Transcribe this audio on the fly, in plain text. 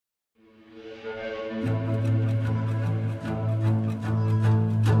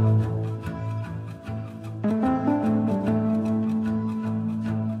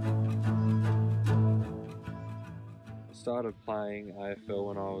started playing AFL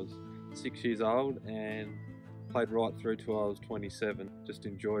when I was 6 years old and played right through till I was 27. Just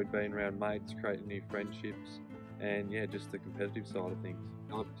enjoyed being around mates, creating new friendships, and yeah, just the competitive side of things.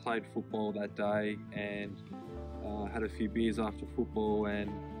 I played football that day and had a few beers after football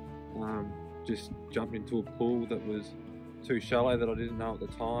and just jumped into a pool that was too shallow that I didn't know at the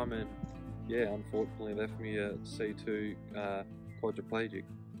time, and yeah, unfortunately left me a C2 quadriplegic.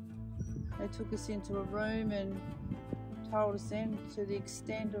 They took us into a room and told us then to the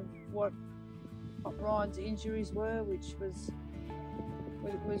extent of what Ryan's injuries were, which was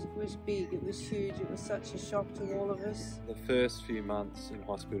big, it was huge, it was such a shock to all of us. The first few months in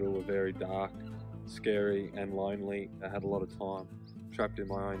hospital were very dark, scary and lonely. I had a lot of time trapped in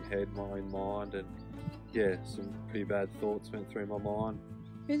my own head, my own mind, and yeah, some pretty bad thoughts went through my mind.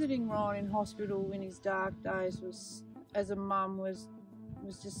 Visiting Ryan in hospital in his dark days was, as a mum, was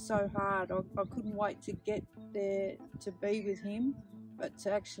just so hard. I couldn't wait to get there to be with him, but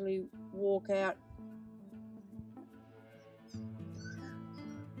to actually walk out.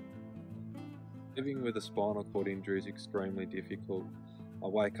 Living with a spinal cord injury is extremely difficult. I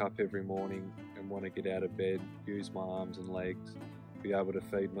wake up every morning and want to get out of bed, use my arms and legs, be able to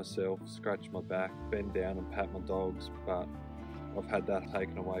feed myself, scratch my back, bend down and pat my dogs, but I've had that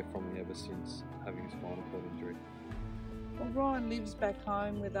taken away from me ever since having a spinal cord injury. Well, Ryan lives back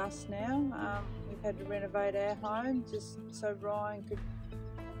home with us now. We've had to renovate our home just so Ryan could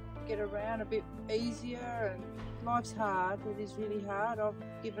get around a bit easier, and life's hard, it is really hard. I've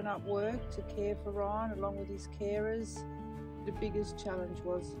given up work to care for Ryan along with his carers. The biggest challenge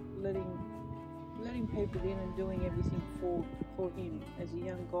was letting people in and doing everything for him as a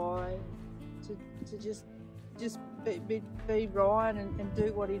young guy, to just be Ryan and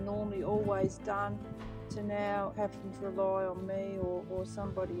do what he normally always done, to now having to rely on me or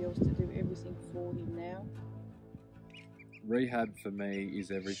somebody else to do everything for him now. Rehab for me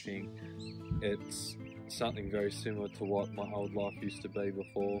is everything. It's something very similar to what my old life used to be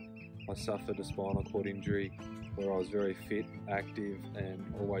before I suffered a spinal cord injury, where I was very fit, active and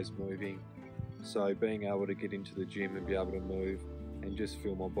always moving. So being able to get into the gym and be able to move and just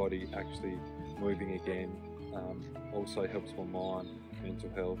feel my body actually moving again also helps my mind, mental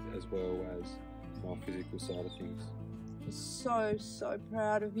health, as well as my physical side of things. So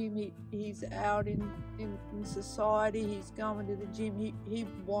proud of him. He's out in society, he's going to the gym, he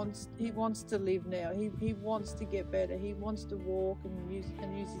wants to live now, he wants to get better, he wants to walk and use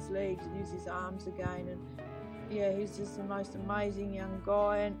his legs and use his arms again, and yeah, he's just the most amazing young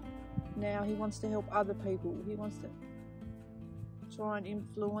guy, and now he wants to help other people. He wants to try and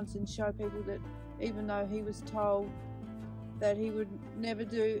influence and show people that even though he was told that he would never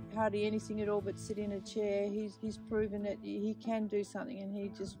do hardly anything at all but sit in a chair, he's proven that he can do something, and he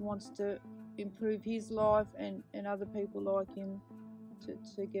just wants to improve his life and other people like him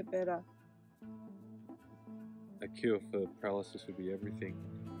to get better. A cure for paralysis would be everything.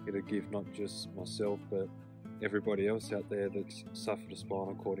 It'll give not just myself but everybody else out there that's suffered a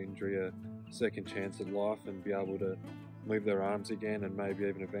spinal cord injury a second chance at life and be able to move their arms again and maybe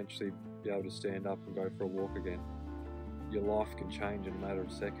even eventually be able to stand up and go for a walk again. Your life can change in a matter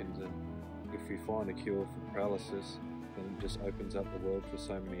of seconds, and if we find a cure for paralysis, then it just opens up the world for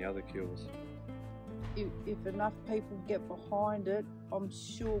so many other cures. If enough people get behind it, I'm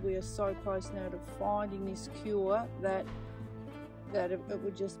sure we are so close now to finding this cure that it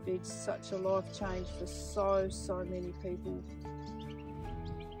would just be such a life change for so many people.